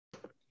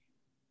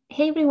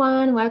Hey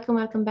everyone,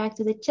 welcome back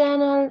to the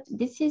channel.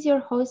 This is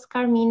your host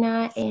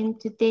Carmina, and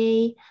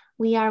today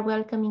we are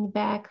welcoming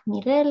back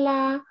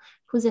Mirella,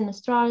 who's an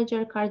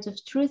astrologer, cards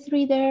of truth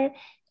reader,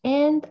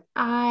 and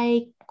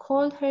I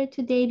called her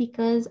today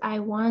because I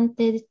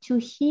wanted to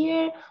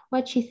hear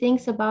what she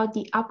thinks about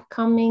the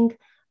upcoming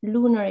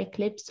lunar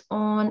eclipse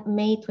on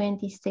May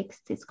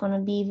 26th. It's going to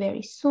be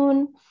very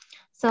soon.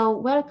 So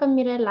welcome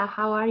Mirella,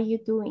 how are you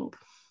doing?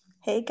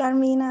 Hey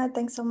Carmina,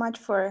 thanks so much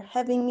for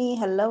having me.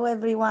 Hello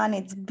everyone,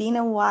 it's been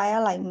a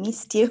while, I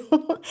missed you.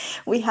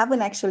 We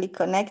haven't actually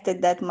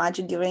connected that much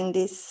during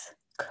this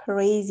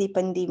crazy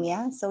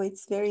pandemia, so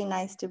it's very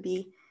nice to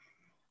be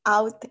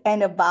out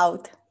and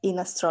about in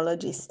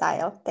astrology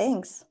style.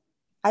 Thanks.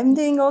 I'm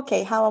doing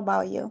okay, how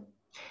about you?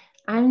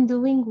 I'm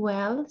doing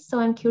well, so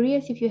I'm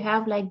curious if you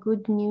have like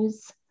good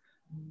news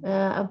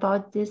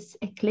about this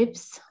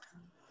eclipse.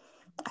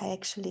 I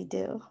actually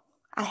do.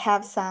 I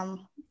have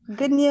some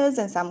good news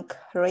and some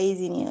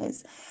crazy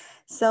news.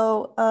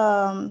 So,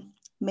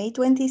 May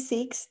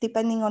 26th,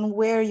 depending on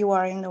where you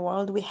are in the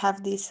world, we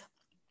have this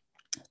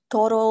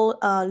total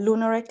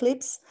lunar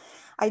eclipse.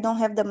 I don't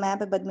have the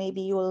map, but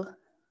maybe you'll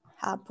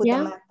put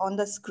the map on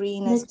the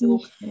screen as Let me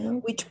to share.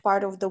 which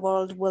part of the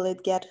world will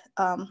it get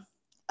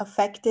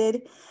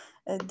affected.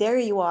 There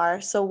you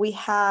are. So we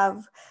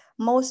have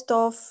most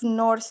of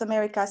North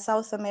America,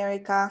 South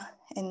America,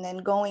 and then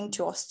going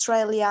to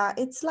Australia.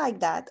 It's like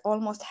that.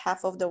 Almost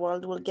half of the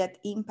world will get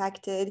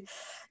impacted.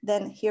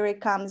 Then here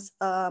it comes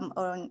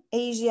on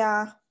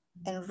Asia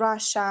and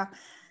Russia.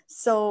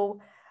 So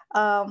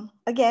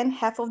again,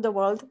 half of the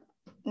world.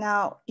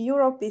 Now,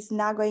 Europe is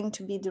not going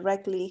to be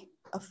directly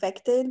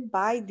affected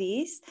by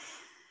this.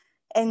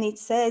 And it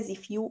says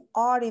if you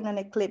are in an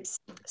eclipse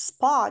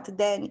spot,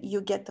 then you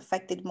get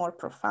affected more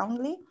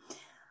profoundly.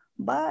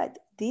 But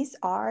these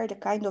are the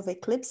kind of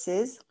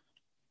eclipses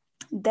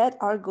that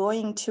are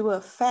going to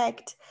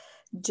affect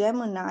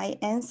Gemini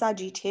and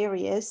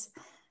Sagittarius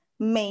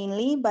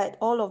mainly, but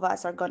all of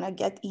us are going to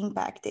get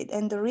impacted.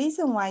 And the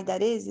reason why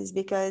that is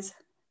because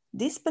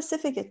these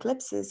specific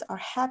eclipses are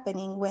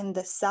happening when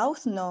the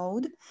South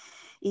Node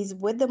is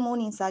with the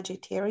Moon in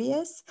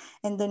Sagittarius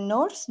and the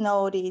North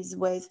Node is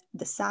with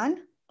the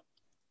Sun,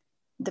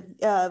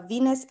 the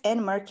Venus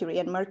and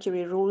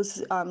Mercury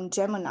rules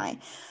Gemini.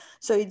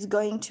 So it's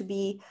going to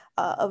be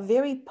a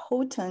very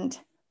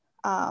potent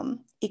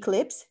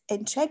eclipse.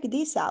 And check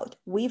this out.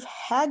 We've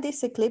had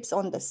this eclipse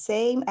on the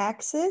same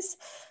axis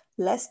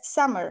last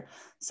summer.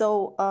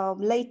 So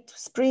late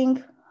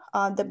spring,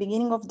 the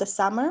beginning of the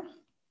summer,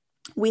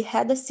 we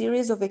had a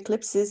series of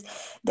eclipses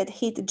that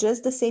hit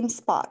just the same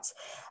spots,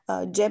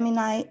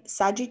 Gemini,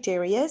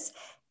 Sagittarius.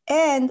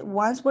 And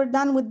once we're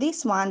done with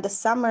this one, the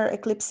summer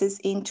eclipses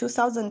in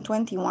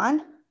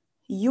 2021,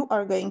 you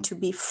are going to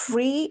be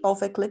free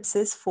of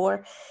eclipses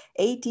for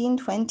 18,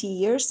 20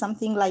 years,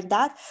 something like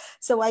that.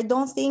 So I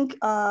don't think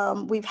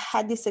we've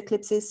had these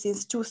eclipses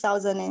since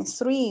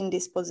 2003 in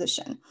this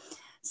position.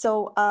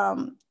 So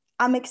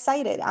I'm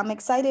excited.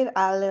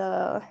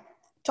 I'll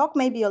talk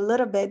maybe a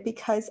little bit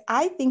because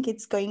I think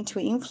it's going to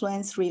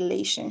influence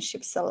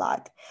relationships a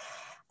lot.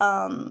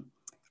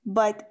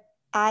 But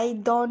I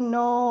don't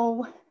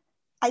know.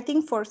 I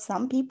think for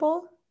some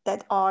people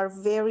that are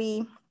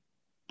very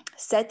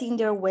set in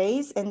their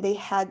ways and they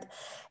had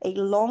a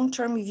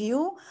long-term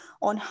view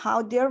on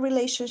how their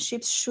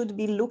relationships should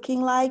be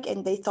looking like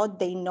and they thought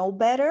they know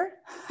better.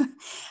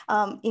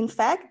 In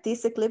fact,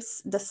 this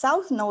eclipse, the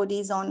South Node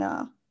is on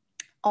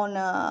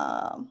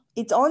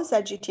its own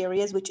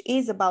Sagittarius, which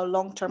is about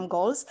long-term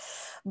goals.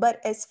 But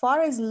as far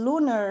as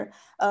lunar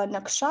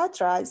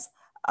nakshatras,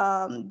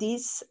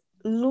 this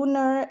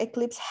lunar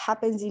eclipse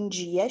happens in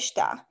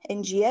Jyeshta.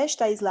 And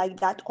Jyeshta is like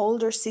that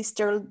older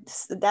sister,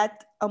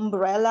 that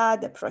umbrella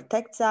that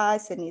protects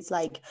us. And it's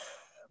like,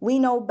 we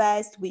know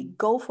best, we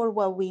go for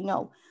what we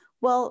know.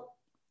 Well,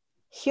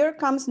 here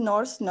comes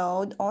North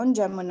Node on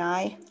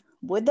Gemini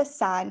with the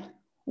Sun,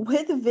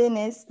 with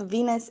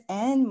Venus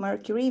and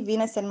Mercury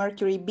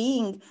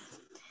being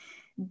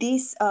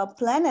these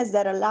planets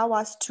that allow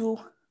us to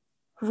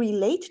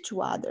relate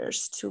to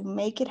others, to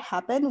make it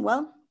happen.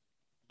 Well,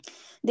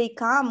 they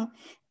come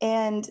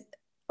and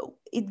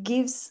it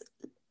gives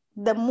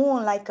the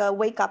moon like a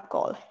wake-up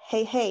call.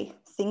 Hey,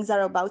 things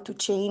are about to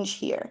change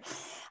here.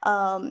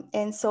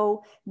 And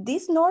so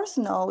this North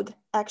Node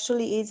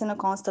actually is in a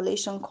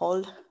constellation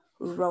called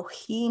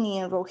Rohini,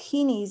 and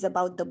Rohini is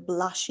about the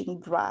blushing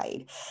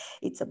bride.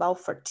 It's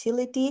about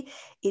fertility.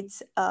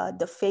 It's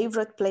the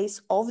favorite place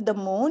of the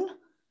moon,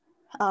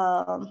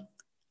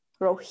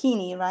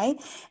 Rohini,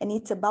 right? And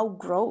it's about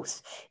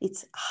growth.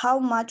 It's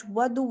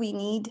what do we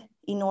need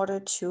in order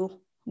to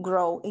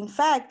grow? In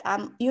fact,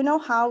 you know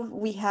how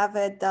we have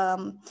at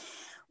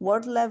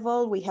world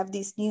level, we have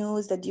this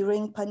news that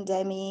during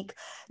pandemic,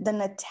 the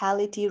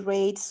natality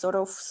rate sort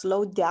of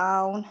slowed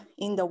down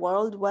in the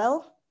world.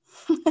 Well,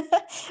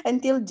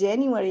 until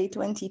January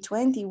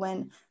 2020,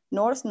 when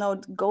North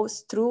Node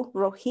goes through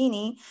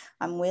Rohini,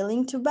 I'm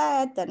willing to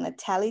bet the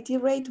natality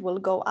rate will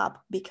go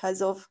up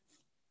because of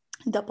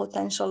the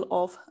potential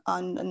of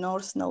a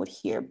North Node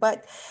here.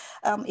 But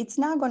it's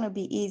not going to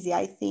be easy.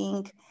 I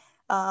think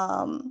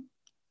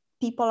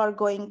people are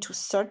going to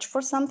search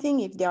for something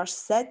if they are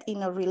set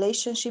in a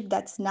relationship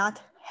that's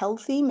not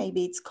healthy.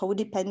 Maybe it's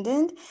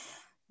codependent.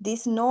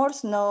 This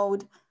North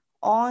Node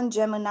on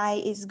Gemini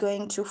is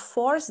going to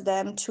force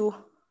them to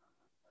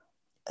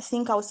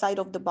think outside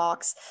of the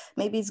box.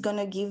 Maybe it's going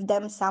to give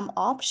them some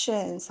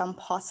options, some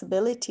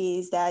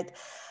possibilities that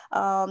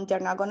they're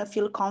not going to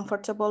feel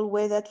comfortable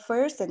with at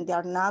first, and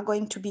they're not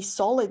going to be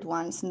solid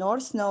ones.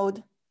 North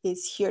Node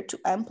is here to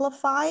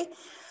amplify.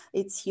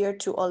 It's here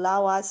to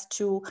allow us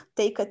to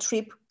take a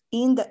trip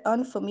in the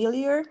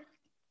unfamiliar,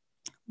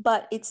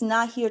 but it's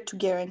not here to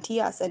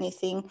guarantee us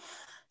anything.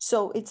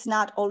 So it's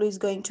not always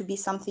going to be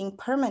something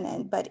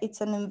permanent, but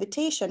it's an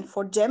invitation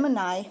for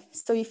Gemini.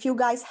 So if you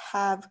guys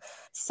have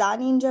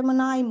Sun in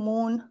Gemini,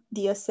 Moon,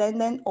 the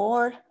Ascendant,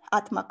 or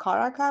Atma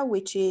Karaka,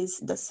 which is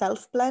the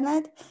self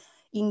planet,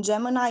 in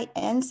Gemini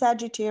and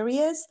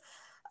Sagittarius,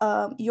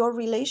 your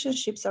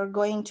relationships are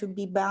going to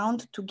be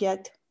bound to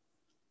get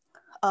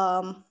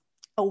a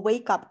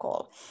wake-up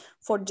call.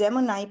 For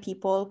Gemini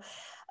people,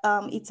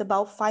 it's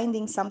about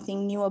finding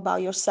something new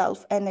about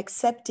yourself and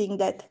accepting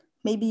that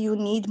maybe you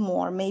need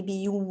more, maybe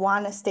you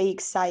want to stay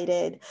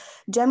excited.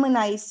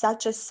 Gemini is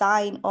such a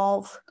sign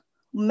of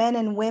men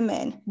and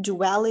women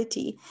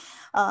duality.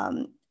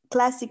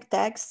 Classic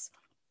texts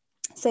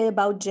say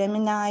about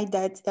Gemini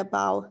that's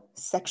about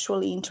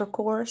sexual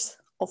intercourse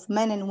of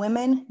men and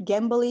women,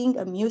 gambling,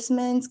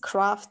 amusements,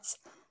 crafts,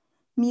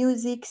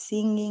 music,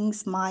 singing,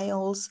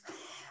 smiles,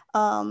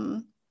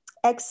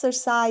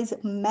 exercise,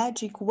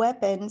 magic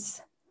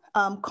weapons,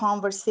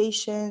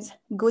 conversations,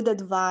 good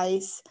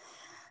advice,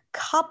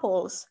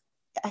 couples,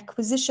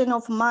 acquisition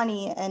of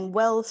money and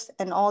wealth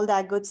and all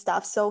that good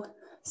stuff. So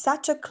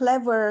such a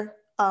clever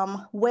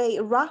way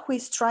Rahu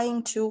is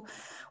trying to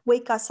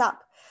wake us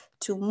up,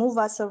 to move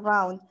us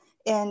around.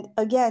 And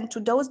again,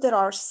 to those that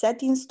are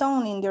set in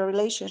stone in their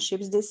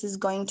relationships, this is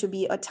going to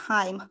be a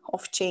time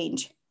of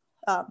change.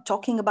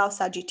 Talking about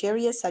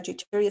Sagittarius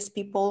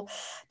people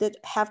that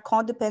have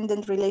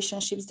codependent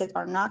relationships that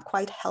are not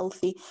quite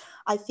healthy.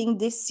 I think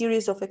this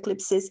series of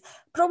eclipses,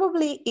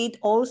 probably it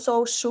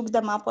also shook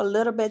them up a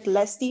little bit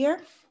last year,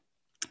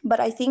 but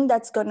I think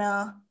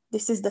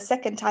this is the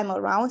second time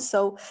around,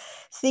 so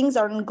things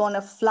aren't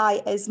gonna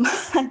fly as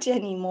much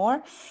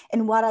anymore.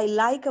 And what I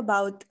like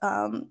about,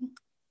 and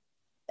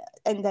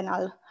then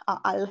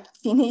I'll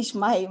finish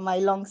my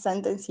long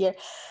sentence here.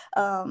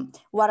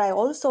 What I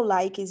also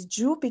like is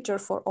Jupiter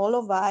for all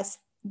of us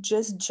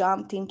just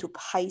jumped into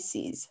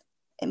Pisces.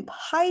 And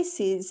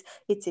Pisces,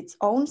 it's its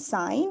own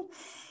sign.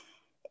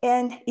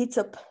 And it's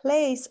a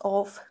place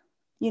of,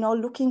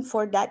 looking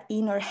for that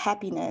inner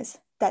happiness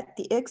that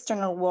the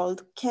external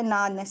world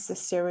cannot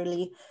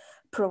necessarily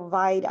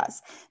provide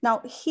us.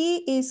 Now, he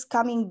is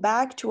coming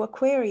back to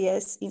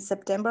Aquarius in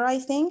September, I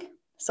think.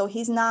 So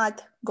he's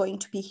not going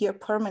to be here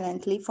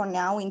permanently for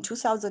now. In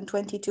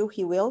 2022,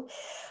 he will.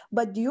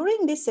 But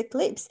during this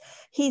eclipse,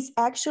 he's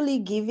actually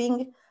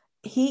giving,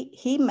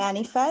 he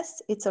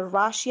manifests, it's a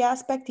Rashi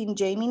aspect in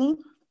Gemini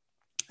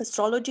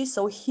astrology.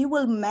 So he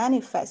will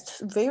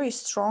manifest very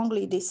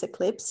strongly this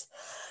eclipse.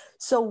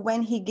 So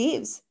when he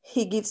gives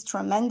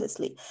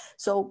tremendously.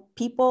 So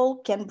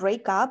people can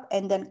break up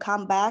and then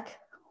come back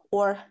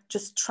or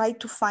just try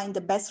to find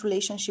the best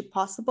relationship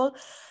possible.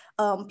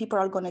 People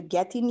are going to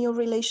get in new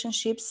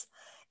relationships.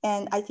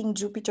 And I think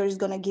Jupiter is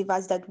going to give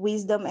us that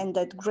wisdom and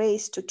that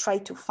grace to try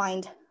to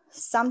find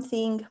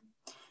something.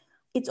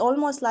 It's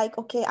almost like,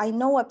 okay, I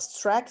know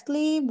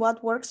abstractly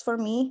what works for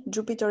me.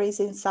 Jupiter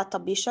is in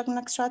Satabhishak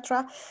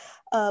Nakshatra.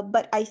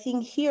 But I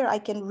think here I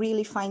can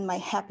really find my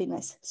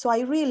happiness. So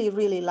I really,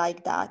 really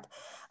like that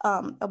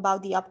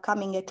about the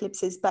upcoming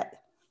eclipses. But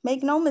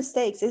make no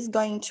mistakes, it's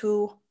going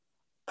to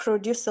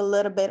produce a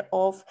little bit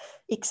of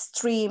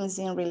extremes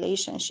in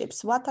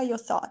relationships. What are your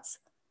thoughts?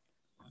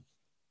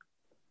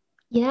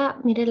 Yeah,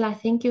 Mirela,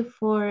 thank you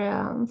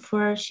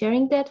for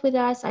sharing that with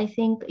us. I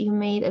think you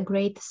made a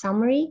great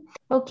summary.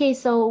 Okay,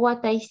 so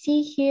what I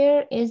see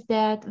here is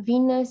that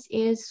Venus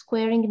is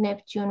squaring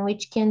Neptune,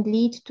 which can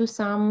lead to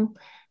some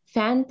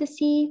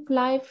fantasy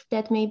life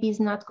that maybe is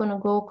not going to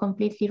go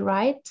completely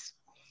right.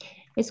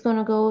 It's going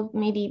to go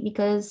maybe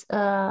because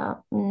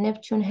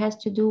Neptune has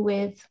to do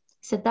with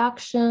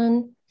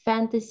seduction,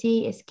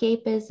 fantasy,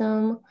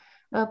 escapism,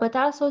 but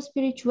also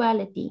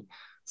spirituality.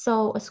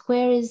 So a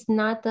square is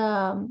not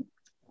a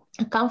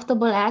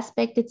comfortable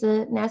aspect. It's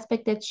an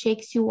aspect that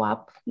shakes you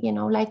up,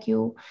 like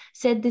you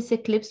said this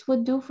eclipse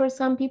would do for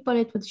some people.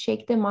 It would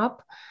shake them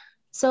up.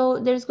 So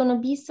there's going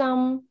to be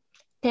some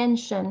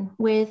tension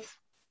with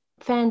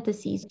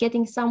fantasies,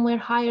 getting somewhere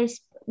higher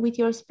with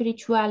your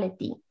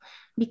spirituality,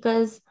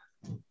 because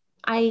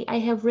I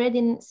have read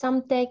in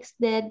some texts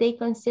that they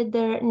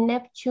consider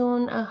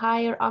Neptune a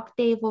higher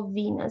octave of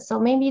Venus. So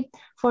maybe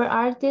for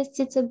artists,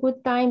 it's a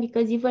good time,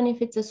 because even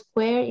if it's a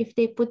square, if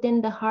they put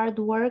in the hard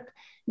work,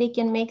 they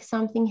can make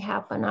something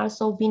happen.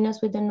 Also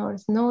Venus with the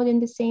North Node in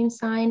the same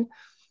sign.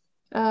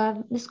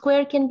 The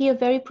square can be a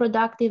very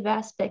productive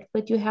aspect,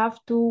 but you have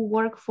to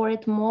work for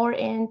it more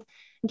and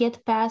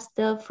get past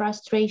the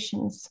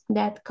frustrations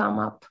that come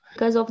up.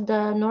 Because of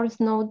the North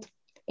Node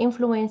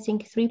influencing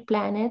 3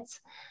 planets,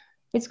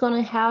 it's going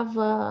to have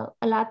a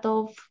lot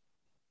of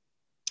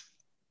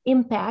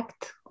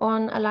impact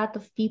on a lot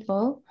of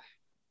people.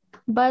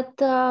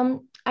 But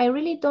I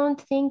really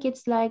don't think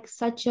it's like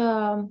such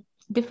a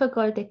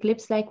difficult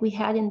eclipse like we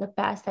had in the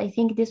past. I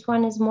think this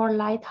one is more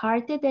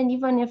lighthearted, and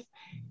even if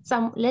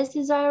some less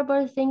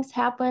desirable things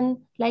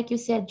happen, like you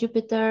said,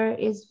 Jupiter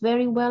is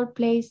very well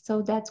placed,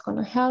 so that's going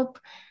to help.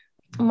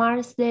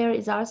 Mars there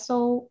is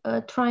also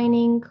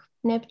trining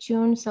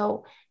Neptune,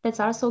 so that's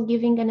also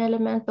giving an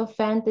element of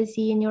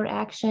fantasy in your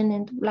action,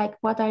 and like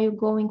what are you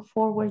going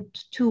forward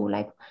to,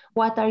 like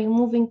what are you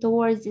moving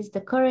towards? Is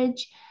the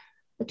courage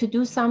to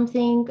do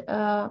something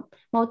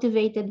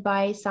motivated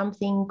by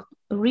something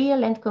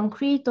real and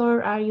concrete,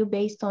 or are you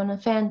based on a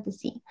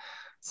fantasy?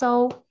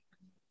 So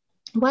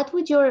what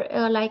would your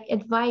like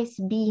advice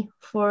be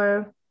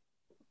for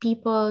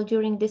people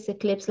during this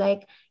eclipse?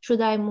 Like, should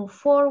I move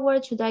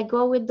forward? Should I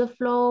go with the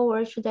flow,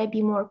 or should I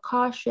be more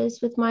cautious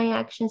with my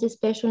actions,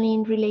 especially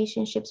in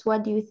relationships?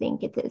 What do you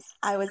think it is?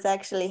 I was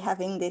actually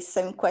having this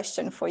same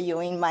question for you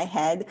in my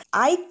head.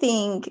 I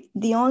think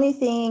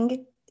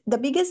the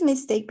biggest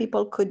mistake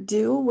people could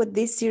do with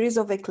this series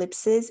of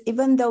eclipses,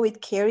 even though it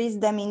carries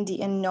them in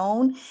the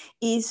unknown,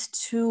 is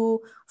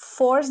to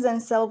force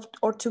themselves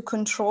or to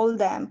control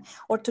them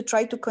or to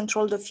try to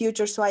control the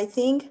future. So I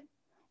think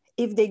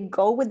if they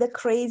go with the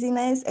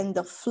craziness and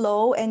the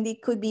flow, and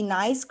it could be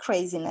nice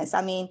craziness.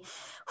 I mean,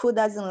 who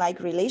doesn't like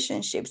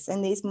relationships?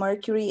 And this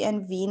Mercury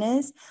and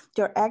Venus,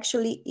 they're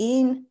actually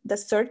in the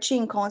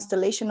searching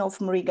constellation of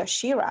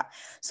Mrigashira.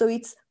 So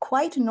it's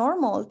quite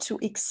normal to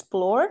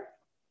explore,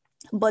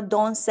 but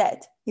don't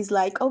set. It's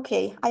like,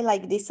 okay, I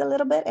like this a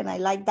little bit and I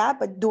like that,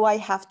 but do I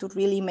have to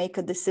really make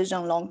a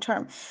decision long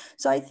term?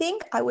 So I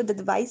think I would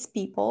advise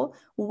people,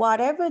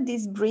 whatever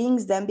this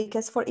brings them,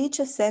 because for each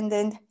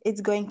ascendant, it's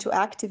going to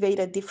activate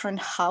a different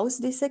house,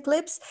 this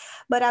eclipse.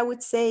 But I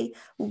would say,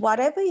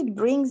 whatever it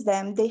brings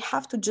them, they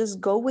have to just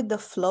go with the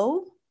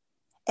flow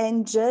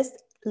and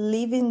just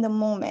live in the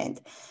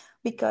moment,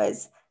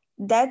 because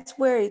that's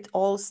where it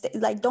all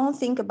stays. Like, don't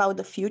think about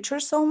the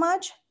future so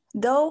much,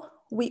 though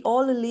we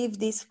all live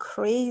these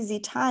crazy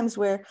times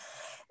where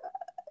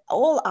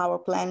all our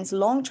plans,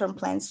 long-term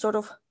plans, sort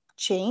of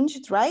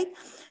changed, right?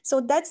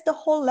 So that's the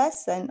whole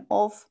lesson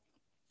of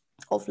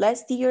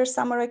last year's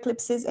summer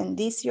eclipses and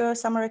this year's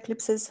summer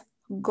eclipses.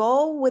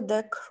 Go with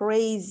the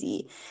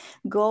crazy,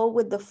 go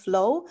with the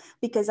flow,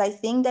 because I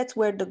think that's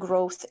where the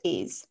growth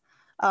is.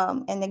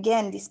 And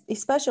again,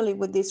 especially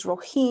with this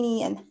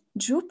Rohini and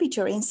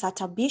Jupiter in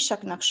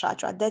Satabhishak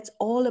Nakshatra, that's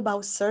all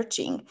about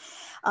searching.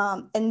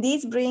 And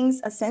this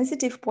brings a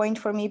sensitive point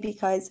for me,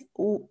 because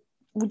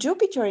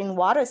Jupiter in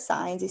water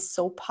signs is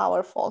so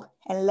powerful.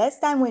 And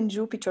last time when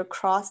Jupiter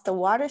crossed the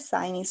water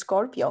sign in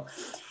Scorpio,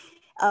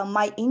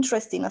 my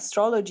interest in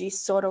astrology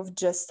sort of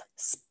just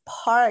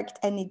sparked,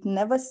 and it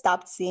never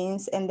stopped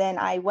since. And then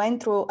I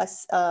went through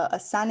a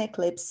sun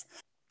eclipse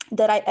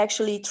that I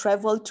actually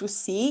traveled to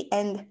see,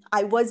 and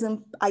I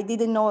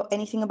didn't know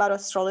anything about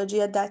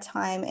astrology at that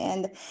time,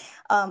 and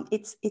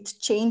it's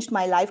changed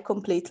my life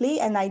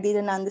completely, and I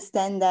didn't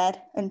understand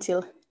that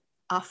until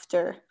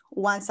after,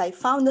 once I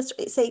found this,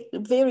 say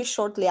very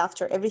shortly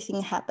after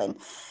everything happened.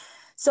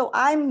 So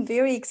I'm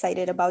very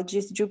excited about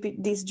this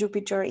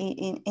Jupiter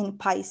in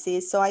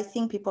Pisces. So I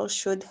think people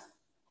should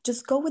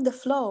just go with the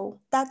flow.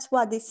 That's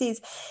what this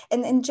is.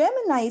 And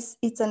Gemini,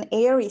 it's an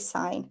airy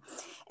sign.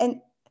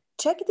 And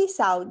check this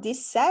out,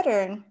 this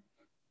Saturn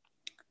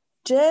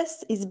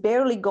just is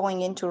barely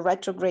going into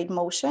retrograde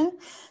motion.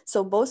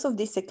 So both of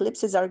these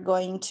eclipses are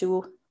going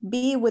to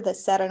be with a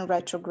Saturn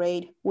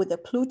retrograde, with a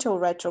Pluto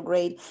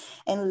retrograde.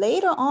 And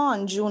later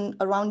on,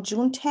 around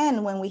June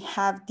 10, when we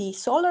have the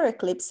solar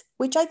eclipse,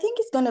 which I think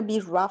is going to be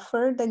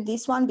rougher than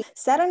this one,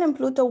 Saturn and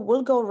Pluto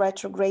will go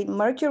retrograde.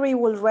 Mercury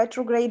will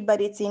retrograde,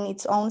 but it's in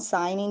its own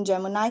sign in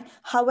Gemini.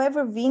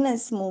 However,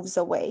 Venus moves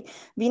away.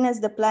 Venus,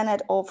 the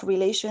planet of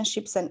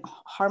relationships and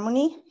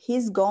harmony,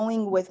 he's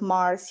going with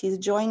Mars. He's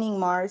joining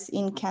Mars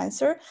in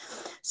Cancer.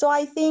 So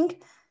I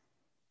think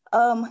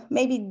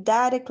maybe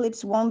that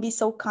eclipse won't be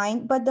so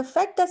kind, but the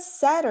fact that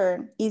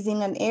Saturn is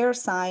in an air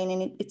sign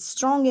and it's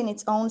strong in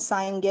its own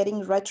sign,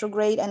 getting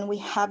retrograde, and we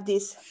have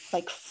these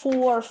like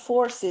four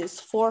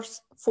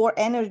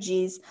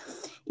energies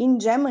in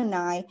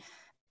Gemini,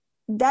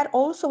 that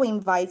also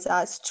invites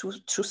us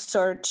to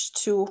search,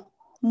 to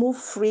move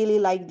freely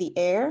like the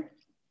air.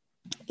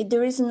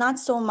 There is not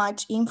so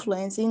much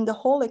influence in the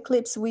whole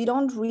eclipse. We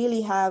don't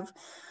really have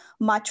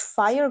much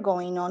fire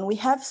going on. We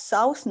have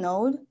South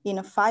Node in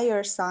a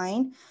fire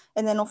sign,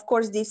 and then of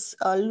course this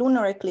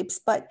lunar eclipse,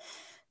 but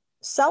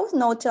South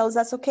Node tells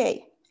us,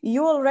 okay,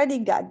 you already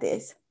got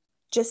this.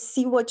 Just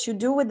see what you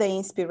do with the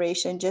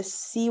inspiration,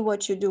 just see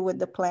what you do with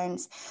the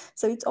plans.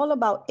 So it's all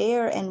about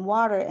air and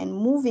water and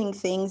moving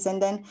things.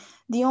 And then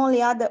the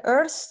only other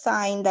earth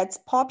sign that's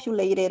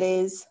populated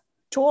is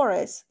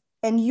Taurus.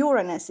 and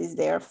Uranus is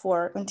there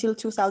for until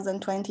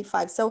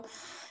 2025. So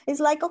it's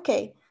like,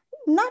 okay,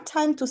 not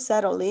time to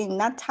settle in,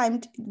 not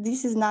time.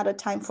 This is not a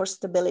time for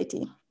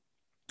stability.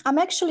 I'm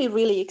actually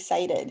really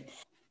excited.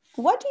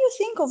 What do you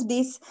think of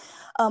this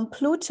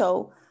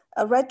Pluto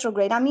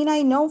retrograde? I mean,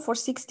 I know for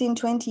 16,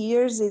 20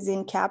 years is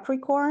in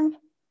Capricorn,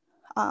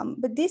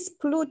 but this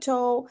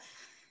Pluto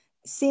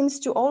seems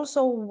to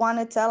also want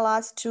to tell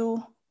us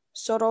to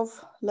sort of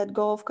let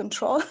go of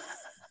control.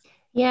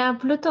 Yeah,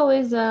 Pluto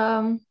is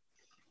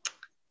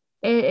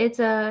it's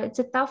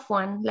a tough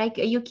one. Like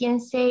you can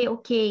say,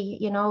 okay,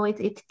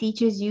 it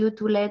teaches you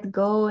to let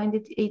go, and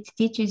it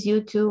teaches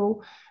you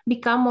to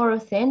become more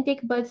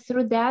authentic. But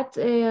through that,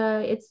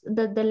 it's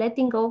the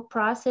letting go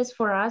process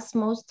for us,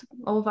 most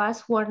of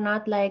us who are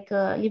not like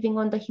living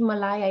on the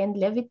Himalaya and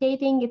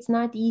levitating, it's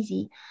not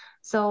easy.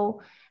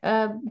 So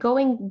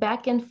going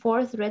back and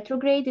forth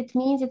retrograde, it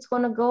means it's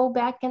going to go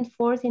back and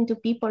forth into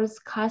people's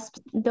cusps.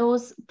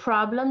 Those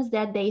problems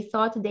that they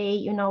thought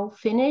they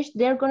finished,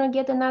 they're going to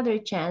get another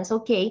chance.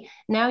 Okay,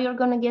 now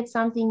you're going to get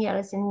something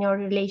else in your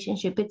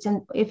relationship.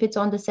 If it's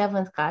on the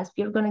seventh cusp,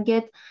 you're going to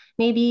get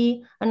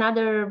maybe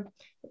another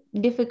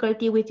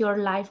difficulty with your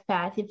life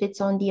path if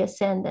it's on the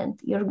ascendant.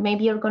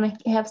 Maybe you're going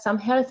to have some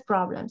health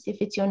problems if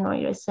it's on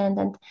your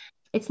ascendant.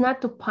 It's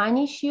not to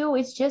punish you,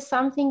 it's just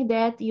something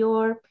that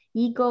your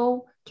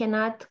ego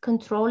cannot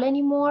control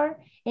anymore,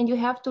 and you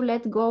have to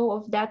let go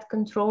of that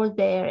control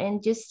there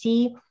and just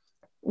see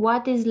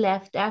what is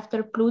left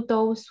after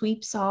Pluto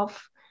sweeps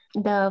off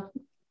the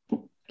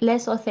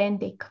less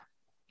authentic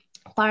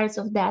parts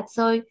of that.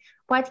 So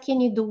what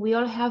can you do? We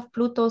all have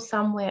Pluto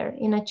somewhere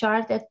in a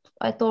chart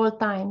at all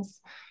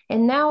times.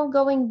 And now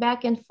going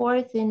back and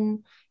forth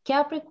in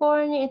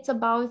Capricorn, it's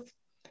about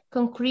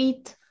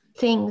concrete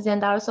things.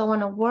 And also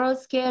on a world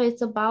scale,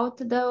 it's about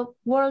the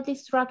worldly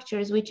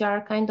structures, which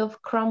are kind of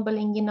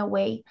crumbling in a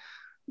way.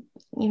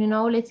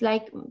 It's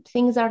like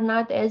things are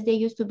not as they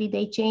used to be.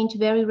 They change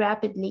very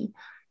rapidly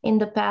in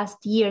the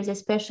past years,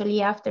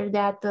 especially after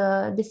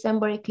that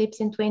December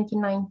eclipse in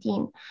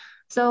 2019.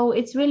 So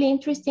it's really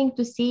interesting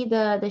to see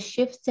the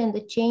shifts and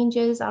the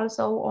changes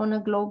also on a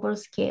global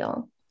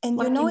scale. And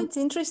it's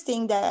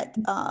interesting that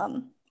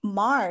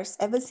Mars,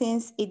 ever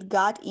since it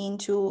got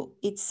into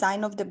its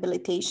sign of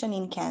debilitation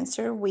in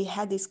Cancer, we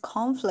had this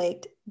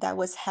conflict that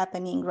was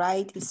happening,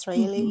 right?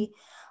 Israeli,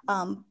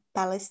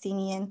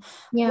 Palestinian.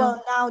 Yeah.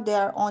 Well, now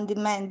they're on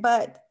demand,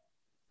 but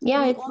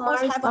yeah, we it's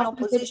almost Mars have an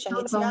opposite opposition.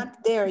 It's Pluto. not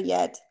there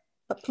yet.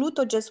 But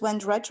Pluto just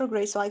went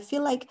retrograde. So I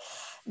feel like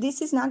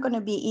this is not going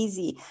to be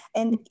easy.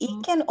 And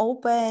it can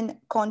open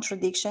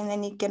contradiction,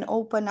 and it can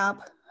open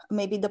up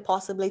maybe the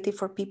possibility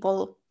for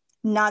people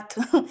not.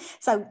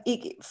 So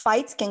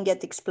fights can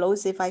get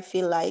explosive, I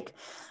feel like.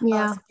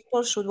 Yeah. So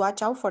people should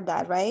watch out for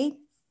that, right?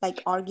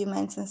 Like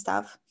arguments and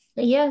stuff.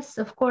 Yes,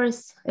 of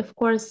course, of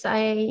course.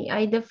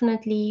 I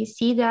definitely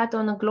see that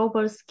on a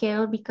global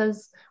scale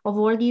because of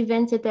all the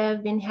events that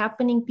have been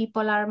happening.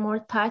 People are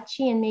more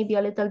touchy and maybe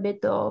a little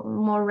bit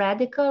more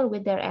radical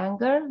with their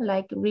anger,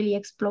 like really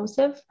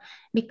explosive,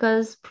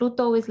 because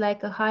Pluto is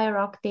like a higher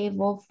octave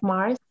of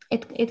Mars.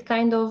 It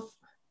kind of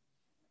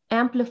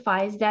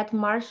amplifies that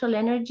martial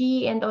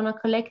energy and on a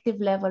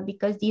collective level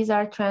because these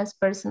are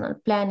transpersonal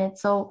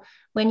planets. So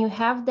when you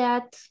have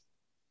that,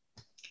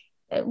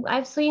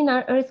 I've seen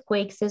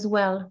earthquakes as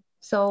well.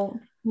 So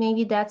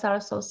maybe that's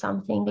also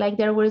something. Like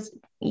there was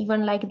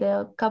even like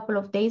the couple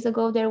of days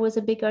ago, there was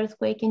a big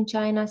earthquake in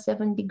China,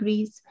 7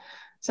 degrees.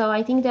 So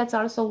I think that's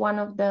also one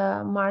of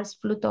the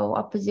Mars-Pluto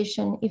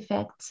opposition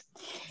effects.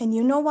 And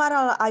you know what?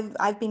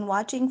 I've been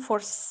watching for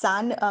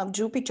Sun,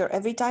 Jupiter.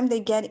 Every time they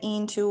get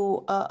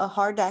into a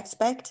hard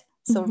aspect.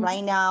 So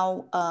right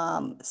now,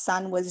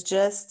 Sun was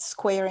just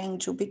squaring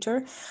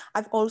Jupiter.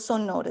 I've also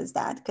noticed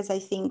that because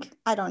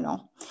I don't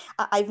know.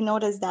 I've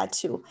noticed that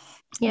too.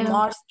 Yeah.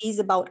 Mars is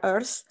about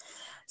Earth.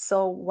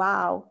 So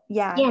wow,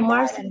 yeah. Yeah,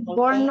 Mars that is and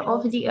born of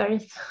volcanoes. the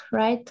Earth,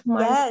 right?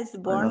 Mars Yes, is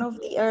born born of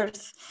of the the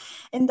earth.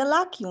 And the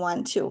lucky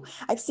one too.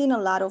 I've seen a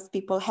lot of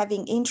people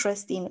having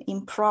interest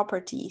in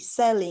property,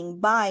 selling,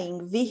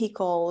 buying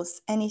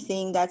vehicles,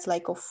 anything that's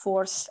like a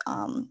fourth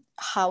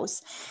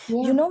house.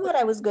 Yeah. You know what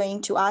I was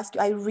going to ask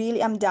you? I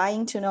really am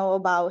dying to know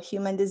about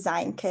human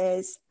design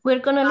because We're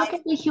going to look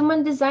at the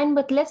human design,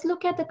 but let's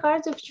look at the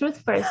cards of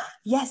truth first.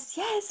 yes,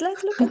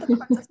 let's look at the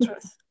cards of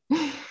truth.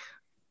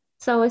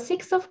 So a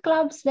six of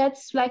clubs,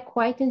 that's like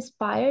quite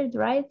inspired,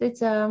 right?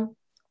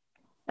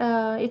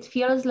 It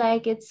feels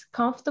like it's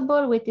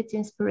comfortable with its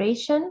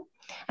inspiration.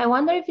 I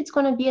wonder if it's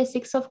going to be a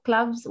six of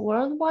clubs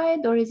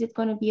worldwide, or is it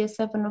going to be a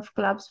seven of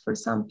clubs for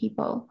some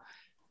people?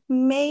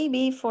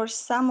 Maybe for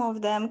some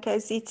of them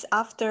because it's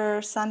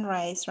after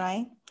sunrise,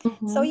 right? So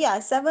Mm-hmm. yeah,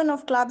 seven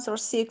of clubs or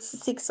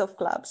six of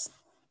clubs.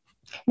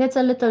 That's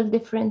a little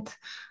different.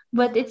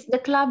 but it's the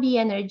clubby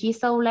energy.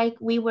 So like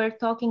we were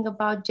talking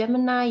about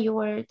Gemini, you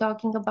were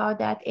talking about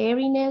that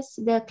airiness.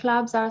 The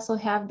clubs also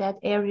have that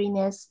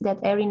airiness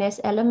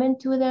element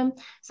to them.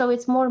 So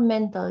it's more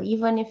mental.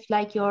 Even if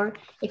like you're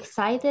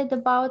excited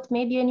about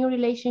maybe a new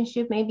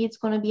relationship, maybe it's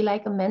going to be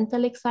like a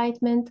mental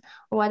excitement,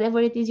 or whatever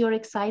it is you're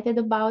excited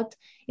about.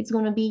 It's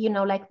going to be, you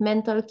know, like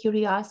mental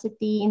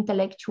curiosity,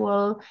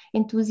 intellectual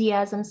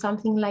enthusiasm,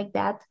 something like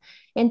that.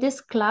 And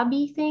this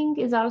clubby thing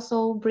is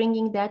also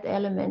bringing that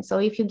element. So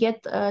if you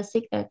get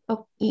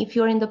if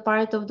you're in the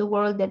part of the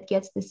world that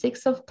gets the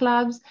 6 of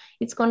clubs,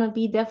 it's going to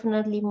be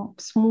definitely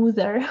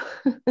smoother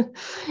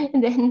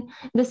than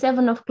the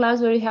 7 of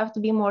clubs, where you have to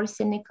be more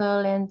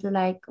cynical and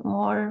like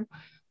more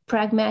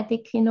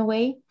pragmatic in a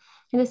way.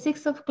 And the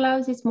 6 of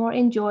clubs is more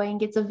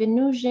enjoying. It's a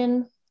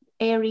Venusian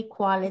airy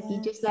quality,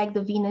 just Yes. like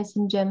the Venus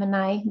in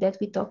Gemini that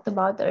we talked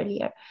about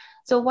earlier.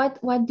 So what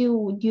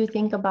do you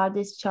think about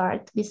this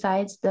chart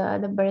besides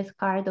the birth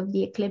card of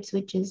the eclipse,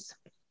 which is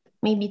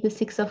maybe the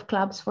 6 of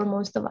clubs for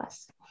most of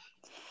us?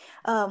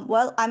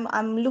 Well,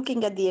 I'm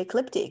looking at the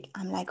ecliptic.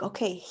 I'm like,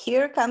 okay,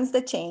 here comes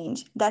the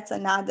change. That's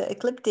another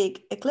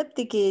ecliptic.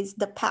 Ecliptic is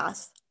the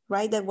path,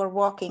 right, that we're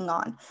walking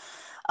on.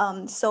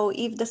 So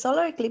if the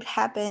solar eclipse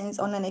happens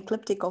on an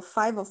ecliptic of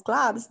 5 of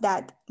clubs,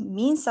 that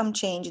means some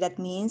change. That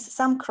means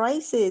some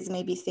crisis.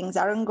 Maybe things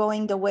aren't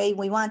going the way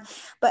we want.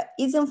 But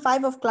isn't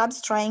 5 of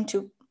clubs trying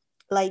to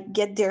like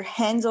get their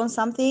hands on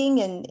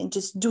something and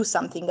just do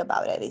something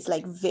about it? It's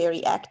like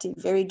very active,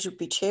 very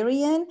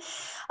Jupiterian,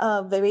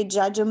 very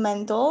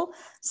judgmental.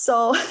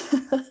 So,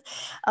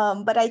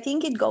 but I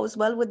think it goes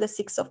well with the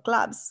 6 of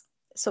clubs.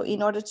 So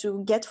in order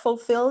to get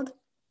fulfilled,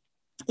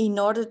 in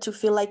order to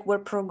feel like we're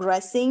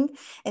progressing.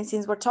 And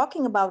since we're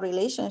talking about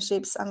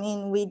relationships, I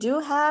mean, we do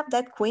have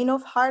that Queen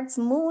of Hearts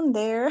moon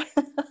there.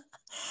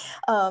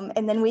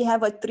 And then we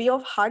have a 3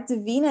 of Hearts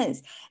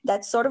Venus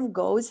that sort of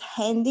goes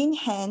hand in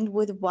hand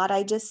with what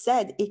I just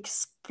said.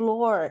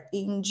 Explore,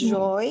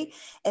 enjoy,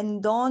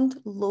 and don't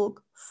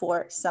look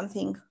for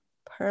something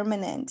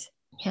permanent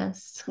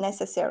Yes.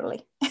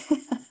 necessarily.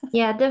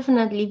 Yeah,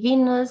 definitely.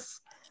 Venus,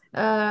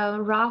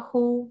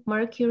 Rahu,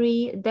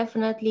 Mercury,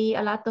 definitely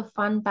a lot of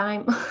fun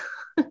time.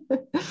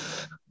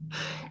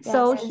 Yes.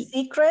 So And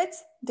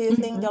secrets, do you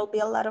think mhm. there'll be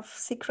a lot of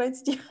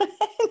secrets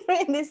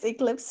during these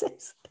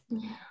eclipses?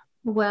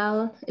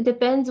 Well, it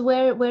depends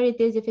where it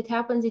is. If it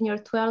happens in your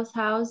 12th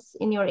house,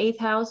 in your 8th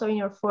house, or in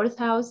your 4th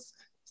house,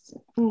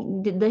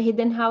 the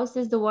hidden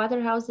houses, the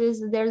water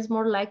houses, there's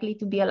more likely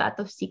to be a lot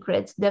of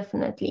secrets,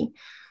 definitely.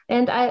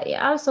 And I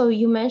also,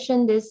 you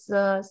mentioned this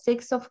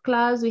 6 of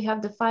clubs. We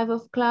have the 5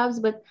 of clubs,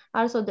 but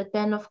also the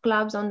 10 of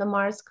clubs on the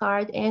Mars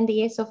card and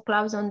the Ace of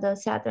clubs on the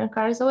Saturn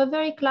card. So a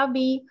very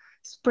clubby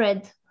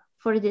spread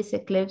for this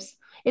eclipse.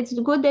 It's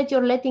good that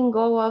you're letting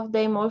go of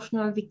the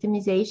emotional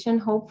victimization.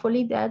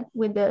 Hopefully, that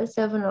with the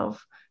 7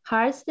 of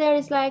hearts, there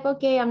is like,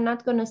 okay, I'm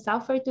not going to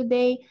suffer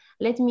today.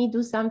 Let me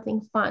do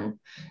something fun.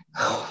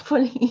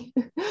 Hopefully,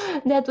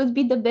 that would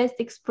be the best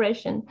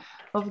expression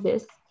of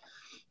this.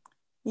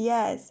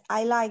 Yes,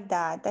 I like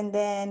that. And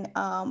then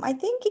I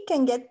think it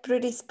can get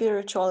pretty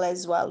spiritual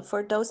as well.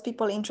 For those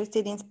people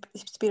interested in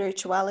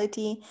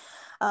spirituality,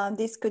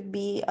 this could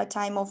be a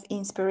time of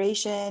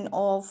inspiration,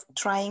 of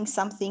trying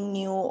something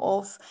new,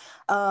 of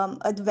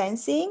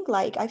advancing.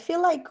 Like, I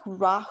feel like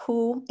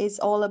Rahu is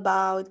all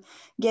about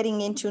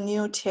getting into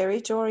new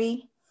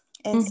territory.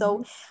 And so,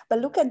 Mhm, but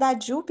look at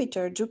that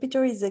Jupiter.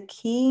 Jupiter is a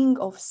king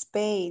of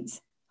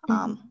spades. Um,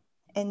 mhm.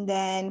 and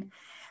then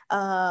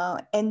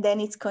and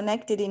then it's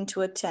connected into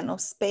a 10 of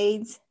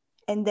spades,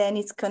 and then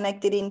it's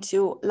connected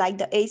into like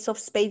the Ace of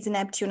spades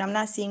Neptune. I'm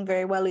not seeing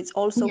very well. It's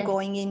also Yes,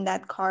 going in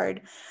that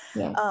card.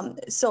 yes.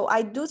 So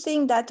I do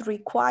think that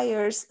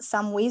requires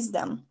some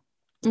wisdom.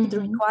 It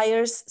Mhm.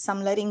 requires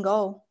some letting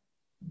go.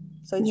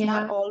 So it's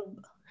not Yeah. all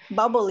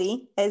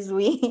bubbly as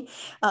we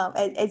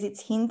as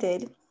it's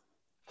hinted.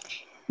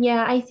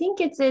 Yeah, I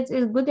think it's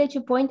good that you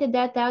pointed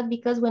that out,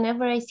 because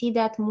whenever I see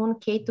that Moon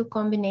Ketu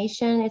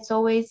combination, it's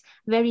always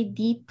very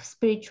deep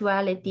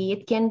spirituality.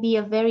 It can be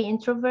a very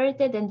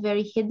introverted and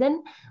very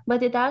hidden,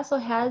 but it also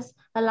has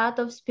a lot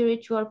of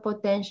spiritual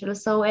potential.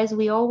 So as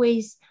we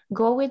always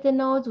go with the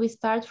nodes, we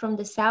start from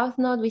the south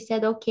node. We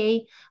said,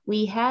 okay,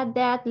 we had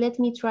that. Let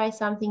me try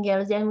something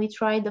else. Then we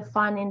try the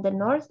fun in the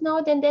north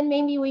node, and then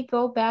maybe we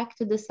go back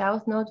to the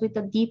south node with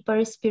a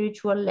deeper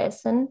spiritual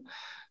lesson.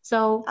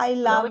 So I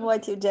love going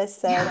what you just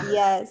said.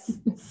 Yes,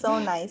 so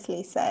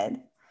nicely said.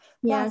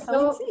 Yeah, Yeah,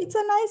 so it's so it's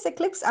a nice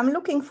eclipse. I'm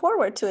looking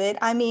forward to it.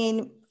 I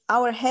mean,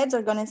 our heads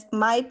are gonna,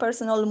 my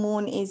personal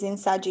moon is in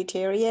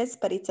Sagittarius,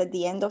 but it's at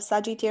the end of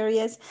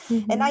Sagittarius.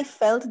 And mhm, I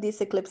felt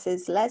these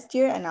eclipses last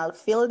year and I'll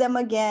feel them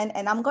again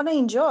and I'm gonna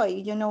enjoy.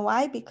 You know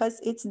why? Because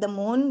it's the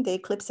moon. The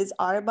eclipses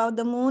are about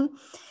the moon.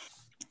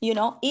 You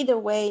know, either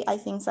way, I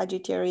think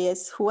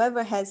Sagittarius,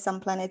 whoever has some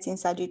planets in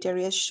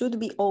Sagittarius, should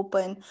be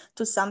open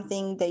to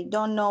something they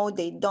don't know,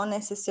 they don't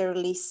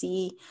necessarily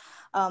see,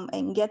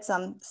 and get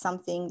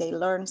something, they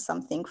learn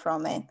something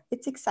from it.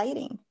 It's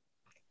exciting.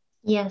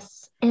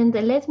 Yes, and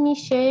let me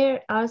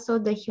share also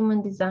the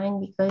human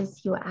design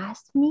because you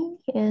asked me,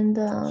 and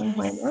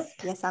why not?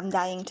 Yes, I'm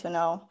dying to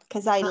know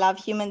because I love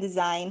human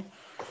design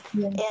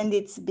Yes. and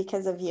it's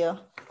because of you.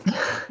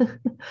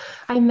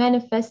 I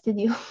manifested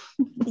you.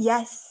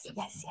 Yes,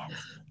 yes,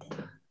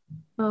 yes.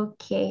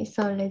 Okay,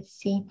 so let's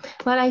see.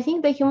 Well, I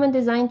think the human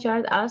design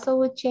chart also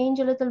would change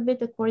a little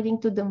bit according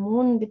to the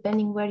moon,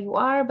 depending where you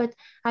are, but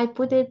I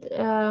put it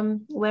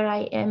where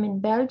I am in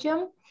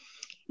Belgium.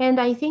 And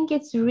I think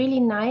it's really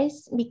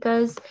nice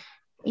because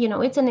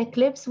it's an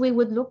eclipse. We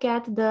would look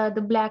at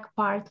the black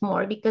part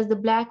more because the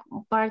black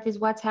part is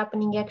what's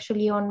happening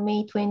actually on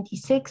May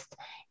 26th,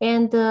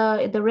 and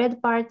the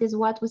red part is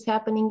what was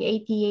happening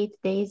 88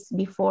 days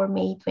before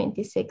May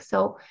 26th.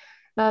 So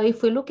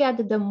if we look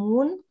at the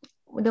moon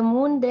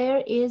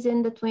there is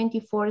in the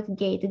 24th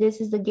gate. This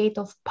is the gate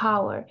of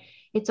power.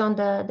 It's on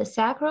the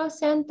sacral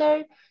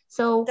center.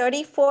 So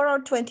 34 or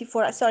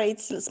 24? Sorry,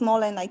 it's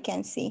small and I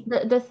can't see.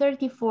 the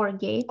 34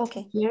 gate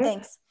Okay, here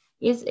thanks.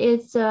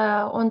 is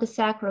on the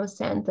sacral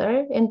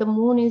center, and the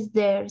moon is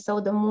there. So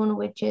the moon,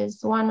 which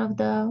is one of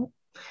the,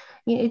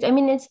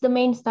 it's the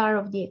main star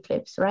of the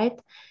eclipse, right?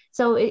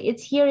 So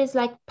it's here is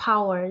like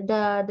power.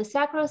 The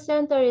sacral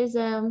center is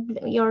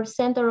your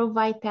center of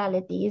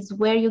vitality, is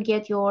where you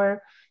get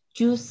your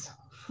juice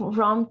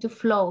from to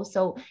flow.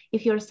 So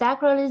if your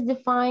sacral is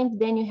defined,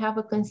 then you have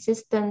a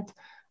consistent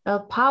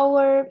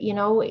power.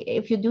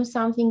 If you do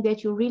something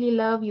that you really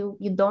love,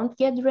 you don't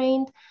get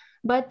drained.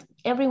 But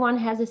everyone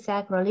has a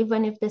sacral.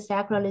 Even if the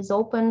sacral is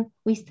open,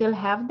 we still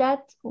have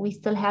that. We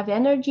still have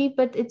energy,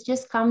 but it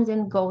just comes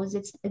and goes.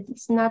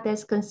 It's not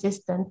as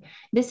consistent.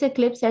 This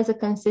eclipse has a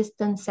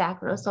consistent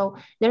sacral. So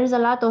there's a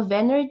lot of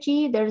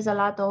energy. There's a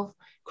lot of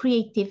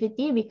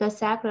creativity because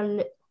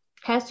sacral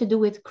has to do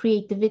with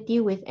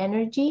creativity, with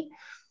energy,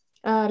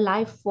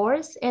 life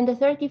force. And the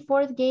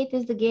 34th gate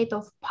is the gate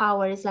of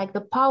power. It's like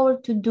the power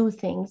to do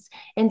things.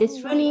 And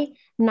it's really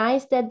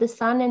nice that the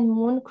sun and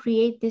moon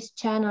create this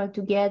channel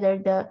together,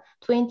 the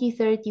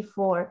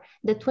 2034.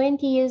 The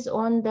 20 is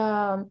on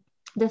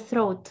the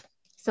throat.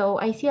 So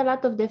I see a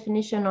lot of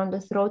definition on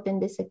the throat in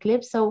this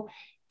eclipse. So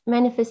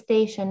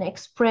manifestation,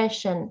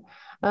 expression,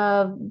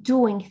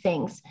 doing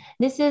things.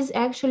 This is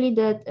actually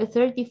the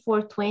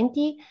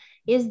 3420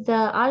 is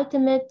the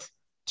ultimate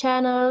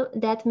channel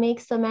that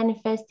makes a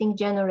manifesting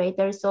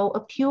generator. So a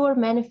pure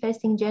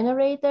manifesting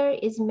generator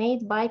is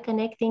made by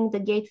connecting the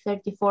gate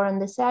 34 on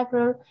the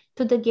sacral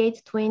to the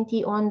gate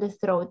 20 on the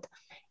throat.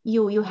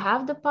 You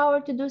have the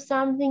power to do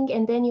something,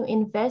 and then you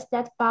invest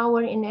that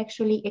power in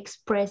actually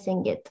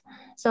expressing it.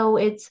 So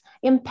it's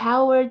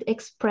empowered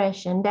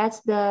expression.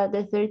 That's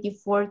the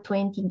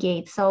 3420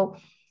 gate. So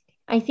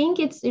I think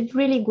it's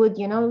really good,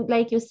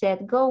 like you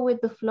said, go with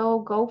the flow,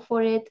 go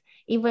for it,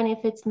 even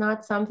if it's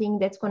not something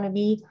that's going to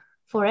be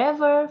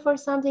forever. For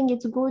something,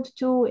 it's good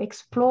to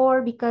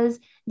explore because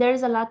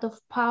there's a lot of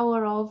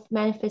power of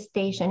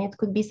manifestation. It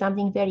could be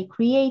something very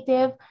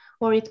creative,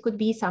 or it could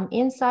be some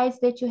insights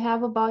that you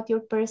have about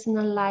your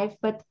personal life,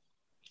 but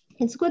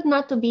it's good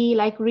not to be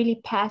like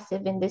really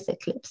passive in this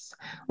eclipse,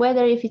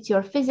 whether if it's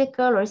your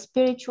physical or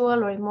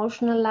spiritual or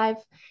emotional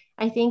life.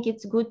 I think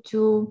it's good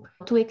to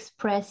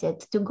express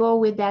it, to go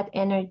with that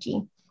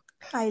energy.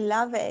 I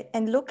love it.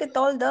 And look at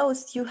all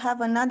those. You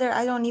have another,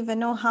 I don't even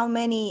know how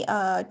many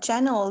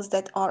channels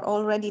that are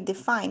already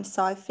defined.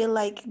 So I feel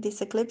like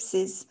this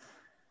eclipse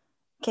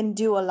can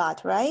do a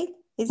lot, right?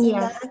 Isn't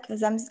that? Yes.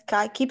 Because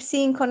I keep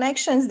seeing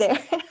connections there.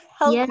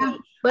 Help Yeah, me.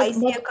 I but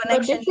see but a but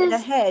connection in the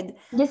head.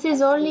 I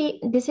see.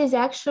 this is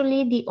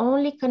actually the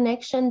only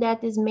connection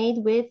that is made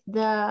with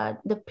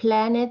the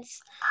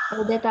planets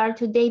that are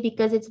today,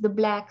 because it's the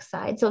black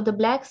side. So the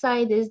black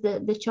side is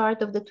the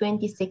chart of the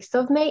 26th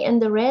of May,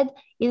 and the red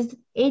is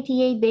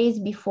 88 days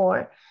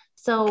before.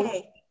 So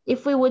Okay.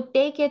 if we would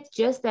take it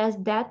just as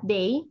that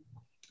day,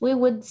 we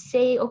would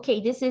say,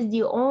 okay, this is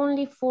the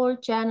only full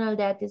channel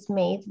that is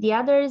made. The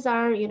others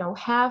are,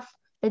 half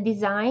the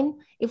design,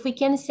 if we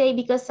can say,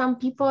 because some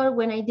people,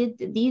 when I did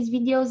these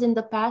videos in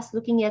the past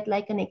looking at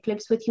like an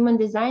eclipse with human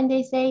design,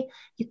 they say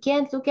you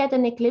can't look at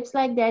an eclipse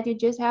like that. You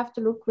just have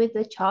to look with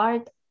the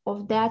chart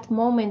of that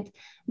moment.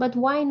 But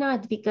why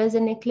not? Because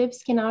an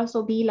eclipse can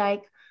also be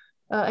like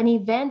an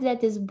event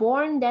that is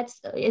born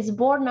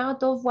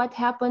out of what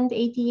happened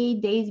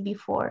 88 days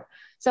before.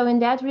 So in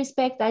that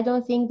respect, I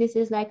don't think this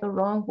is like a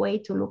wrong way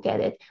to look at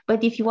it.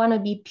 But if you want to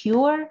be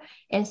pure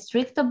and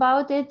strict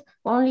about it,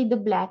 only the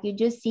black. You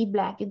just see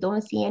black. You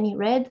don't see any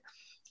red.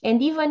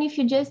 And even if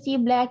you just see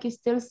black, you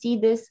still see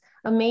this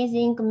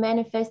amazing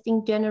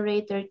manifesting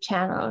generator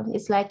channel.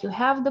 It's like you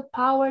have the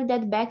power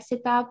that backs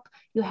it up,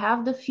 you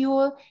have the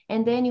fuel,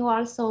 and then you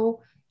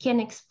also can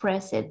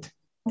express it.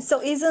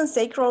 So isn't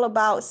sacral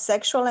about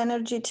sexual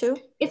energy too?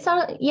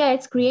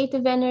 It's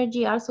creative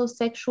energy, also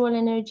sexual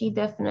energy,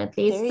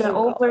 definitely. It's There the you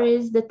go.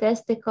 ovaries, the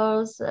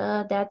testicles,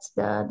 that's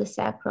the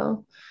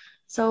sacral.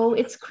 So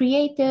it's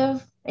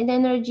creative,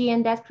 energy,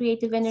 and that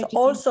creative So energy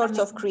all can sorts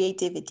come of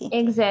creativity.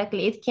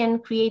 exactly. It can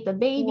create a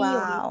baby,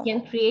 or it Wow.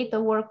 can create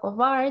a work of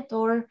art,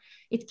 or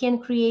it can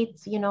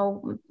create, you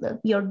know,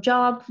 your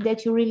job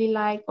that you really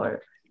like,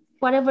 or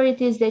whatever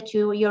it is that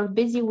you're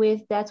busy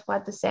with. That's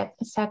what the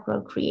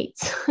sacral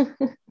creates.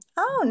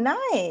 Oh,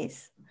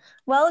 nice.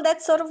 Well,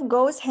 that sort of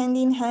goes hand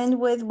in hand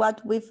with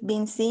what we've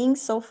been seeing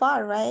so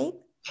far, right?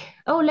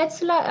 Oh,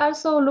 let's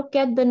also look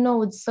at the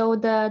nodes. So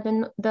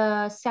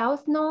the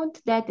south node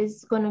that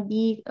is going to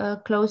be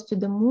close to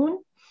the moon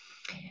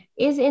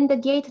is in the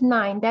gate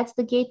 9. That's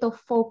the gate of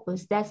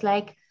focus. That's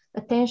like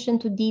attention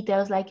to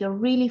details, like you're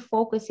really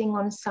focusing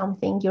on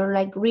something. You're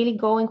like really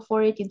going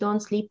for it. You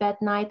don't sleep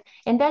at night.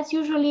 And that's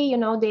usually, you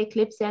know, the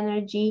eclipse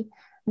energy.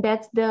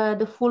 That's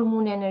the full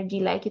moon energy.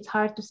 Like it's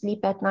hard to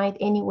sleep at night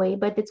anyway,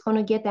 but it's going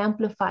to get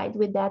amplified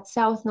with that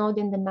south node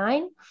in the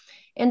 9.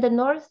 And the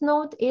north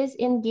node is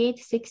in gate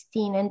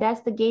 16, and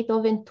that's the gate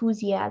of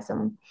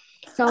enthusiasm.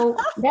 So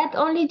that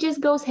only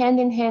just goes hand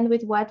in hand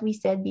with what we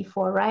said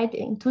before, right?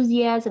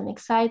 Enthusiasm,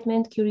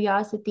 excitement,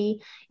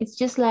 curiosity. It's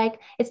just like,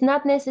 it's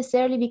not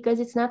necessarily, because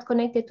it's not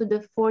connected to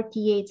the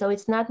 48. So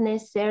it's not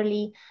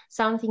necessarily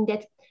something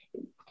that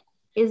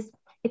is,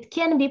 it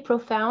can be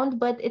profound,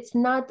 but it's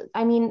not,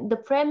 I mean, the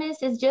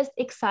premise is just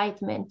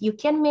excitement. You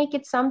can make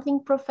it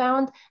something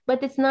profound,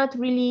 but it's not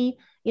really,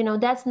 you know,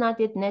 that's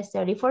not it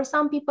necessarily. For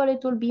some people,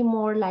 it will be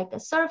more like a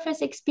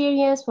surface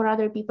experience. For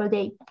other people,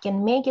 they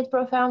can make it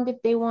profound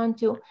if they want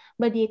to,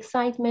 but the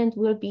excitement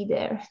will be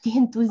there, the Oh,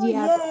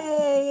 enthusiasm.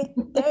 yay.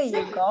 There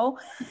you go.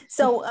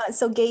 So,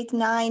 so gate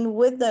 9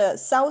 with the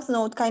south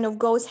node kind of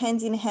goes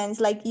hands in hands,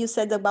 like you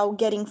said about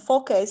getting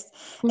focused.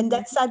 And Mhm,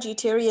 that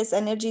Sagittarius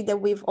energy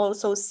that we've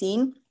also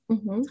seen.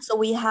 mhm. So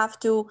we have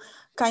to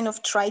kind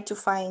of try to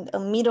find a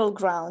middle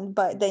ground,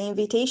 but the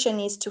invitation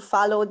is to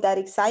follow that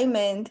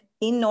excitement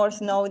in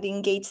North Node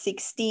in gate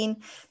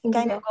 16. It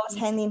kind of goes Exactly.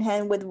 hand in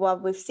hand with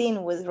what we've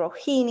seen with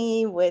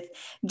Rohini, with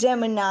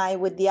Gemini,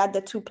 with the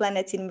other two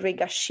planets in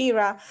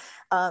Mrigashira.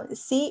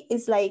 See,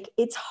 it's like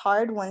it's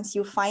hard once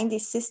you find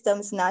these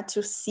systems not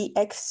to see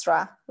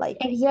extra, like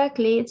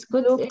Exactly. It's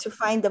good. look to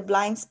find the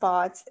blind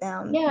spots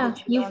Yeah, that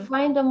you you don't.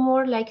 find a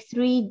more like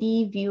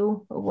 3D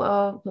view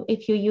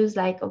if you use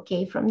like,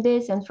 okay, from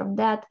this and from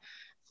that.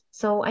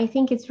 So I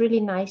think it's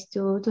really nice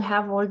to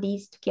have all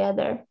these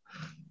together.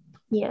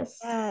 Yes.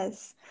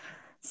 Yes.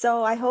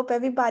 So I hope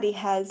everybody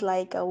has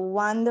like a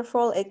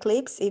wonderful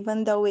eclipse,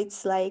 even though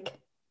it's like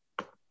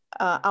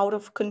out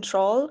of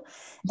control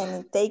and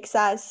it takes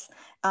us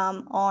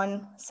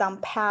on some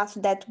path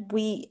that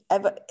we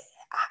ever.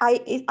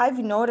 I've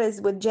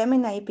noticed with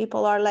Gemini,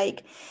 people are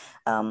like,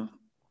 um,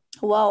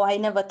 wow, I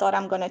never thought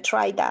I'm gonna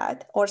try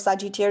that. Or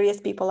Sagittarius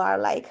people are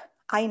like,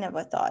 I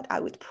never thought I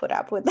would put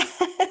up with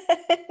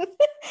that.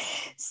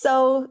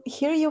 So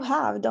here you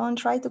have, don't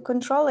try to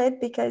control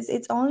it because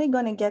it's only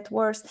gonna get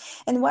worse.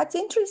 And what's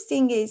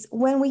interesting is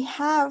when we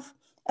have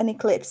an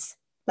eclipse,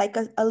 like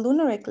a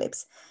lunar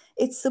eclipse,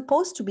 it's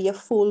supposed to be a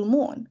full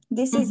moon.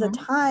 This is a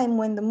Mm-hmm. time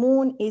when the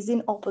moon is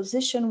in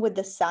opposition with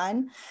the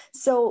sun.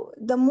 So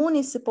the moon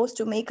is supposed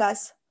to make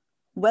us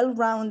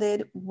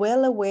well-rounded,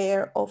 well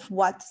aware of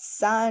what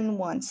sun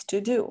wants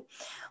to do.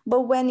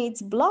 But when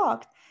it's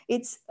blocked,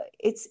 it's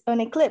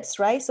an eclipse,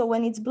 right? So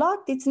when it's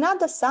blocked, it's not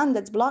the sun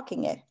that's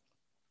blocking it.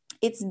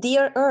 It's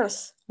dear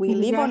Earth. We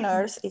live on Exactly.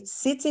 Earth. It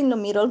sits in the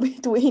middle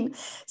between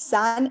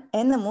sun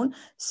and the moon.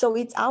 So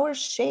it's our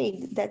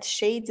shade that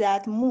shades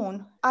that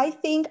moon. I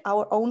think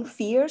our own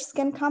fears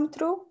can come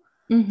through.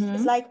 It's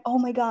Mm-hmm. like, oh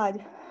my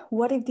God,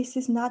 what if this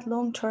is not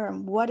long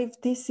term? What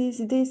if this is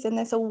this? And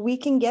then so we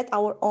can get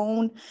our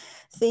own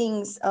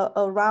things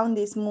around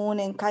this moon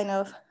and kind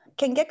of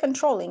can get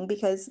controlling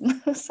because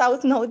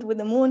South Node with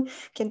the moon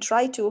can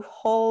try to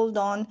hold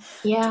on to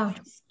Yeah,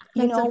 its,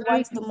 that's a very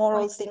what's the good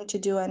moral point. thing to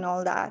do and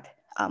all that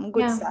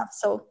good Yeah. stuff.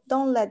 So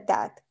don't let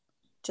that.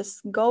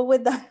 Just go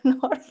with the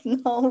North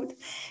Node.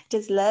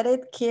 Just let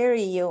it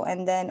carry you.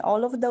 And then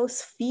all of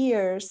those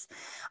fears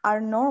are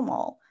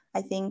normal.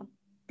 I think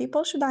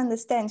people should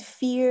understand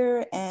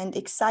fear and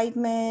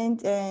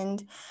excitement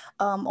and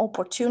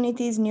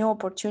opportunities, new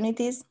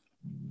opportunities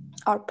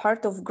are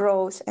part of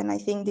growth. And I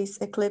think this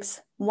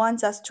eclipse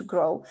wants us to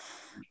grow.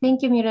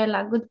 Thank you,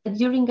 Mirella. Good.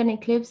 During an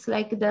eclipse,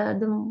 like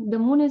the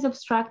moon is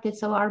obstructed,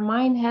 so our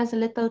mind has a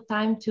little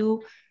time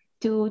to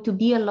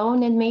be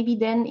alone, and maybe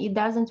then it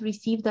doesn't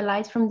receive the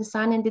light from the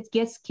sun, and it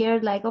gets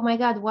scared, like, oh my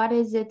God, what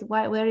is it?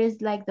 Where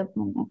is like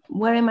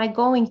where am I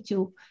going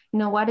to? You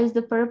know, what is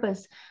the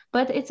purpose?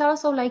 But it's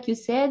also like you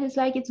said, it's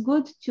like it's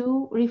good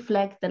to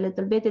reflect a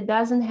little bit. It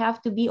doesn't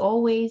have to be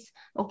always,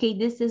 okay,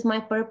 this is my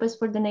purpose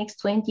for the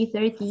next 20,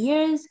 30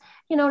 years.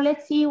 You know,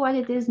 let's see what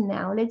it is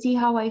now. Let's see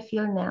how I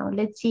feel now.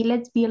 Let's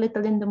be a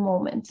little in the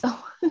moment. So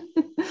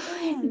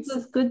it Yes.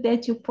 was good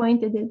that you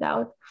pointed it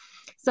out.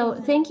 So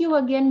Yeah. thank you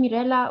again,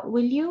 Mirella.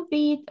 Will you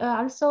be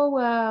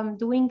also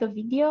doing a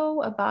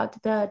video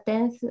about the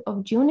 10th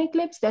of June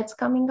eclipse that's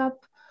coming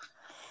up?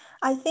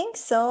 I think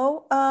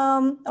so.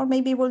 Or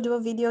maybe we'll do a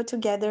video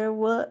together.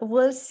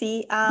 We'll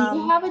see. Do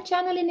you have a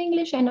channel in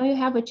English? I know you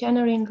have a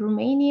channel in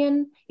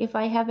Romanian. If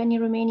I have any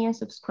Romanian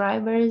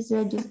subscribers,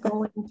 just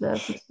go and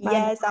subscribe.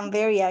 Yes, I'm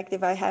very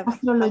active. I have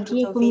hundreds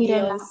Astrologie of cu Mirela.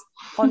 videos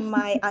on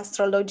my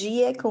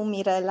Astrology cu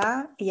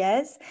Mirela.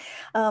 Yes.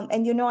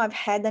 And you know, I've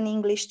had an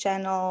English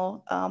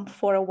channel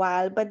for a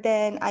while, but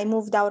then I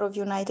moved out of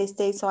United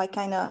States, so I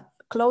kind of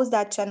closed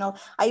that channel.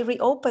 I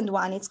reopened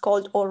one. It's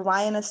called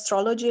Orion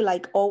Astrology,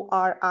 like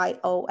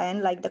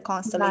Orion, like the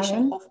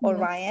constellation Lion. of Yeah.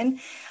 Orion.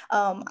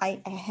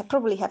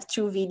 Probably have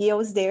 2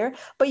 videos there,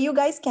 but you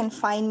guys can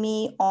find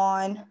me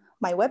on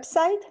my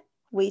website,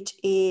 which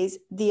is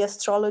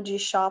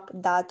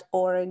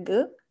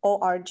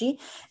theastrologyshop.org.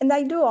 And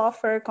I do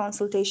offer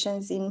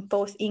consultations in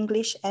both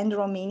English and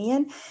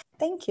Romanian.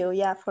 Thank you,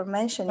 yeah, for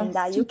mentioning Yes,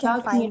 that. You check can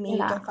out find me, you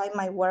can Mirela. find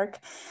my work.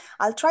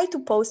 I'll try to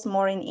post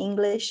more in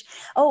English.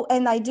 Oh,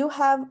 and I do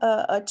have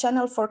a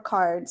channel for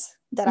cards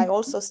that I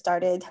also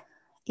started.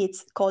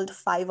 It's called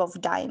 5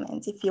 of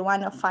Diamonds. If you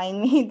want to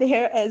find me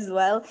there as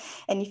well,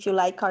 and if you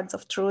like cards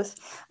of truth,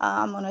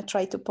 I'm going to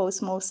try to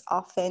post most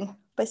often.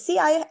 But see,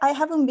 I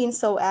haven't been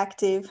so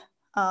active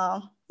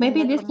in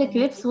Maybe the this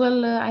eclipse community.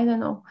 will, I don't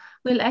know,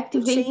 will We'll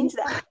activate change you.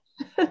 that.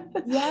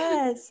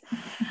 Yes.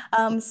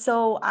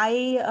 So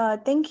I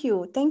thank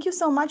you. Thank you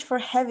so much for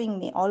having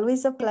me.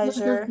 Always a It was a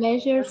pleasure. It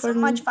pleasure was so for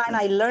much me fun. too.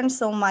 I learned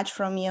so much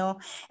from you,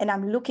 and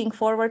I'm looking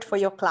forward for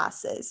your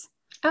classes.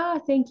 Ah,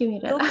 thank you,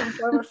 Mirela. Looking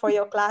forward for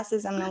your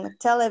classes. I'm going to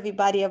tell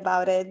everybody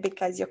about it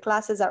because your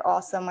classes are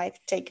awesome. I've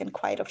taken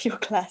quite a few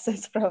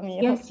classes from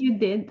you. Yes, you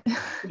did.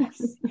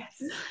 Yes,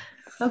 yes.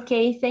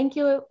 Okay, thank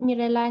you,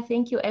 Mirela.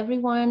 Thank you,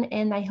 everyone.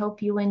 And I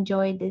hope you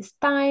enjoyed this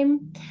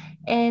time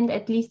and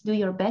at least do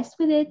your best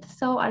with it.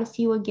 So I'll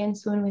see you again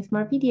soon with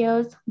more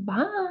videos.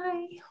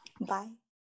 Bye. Bye.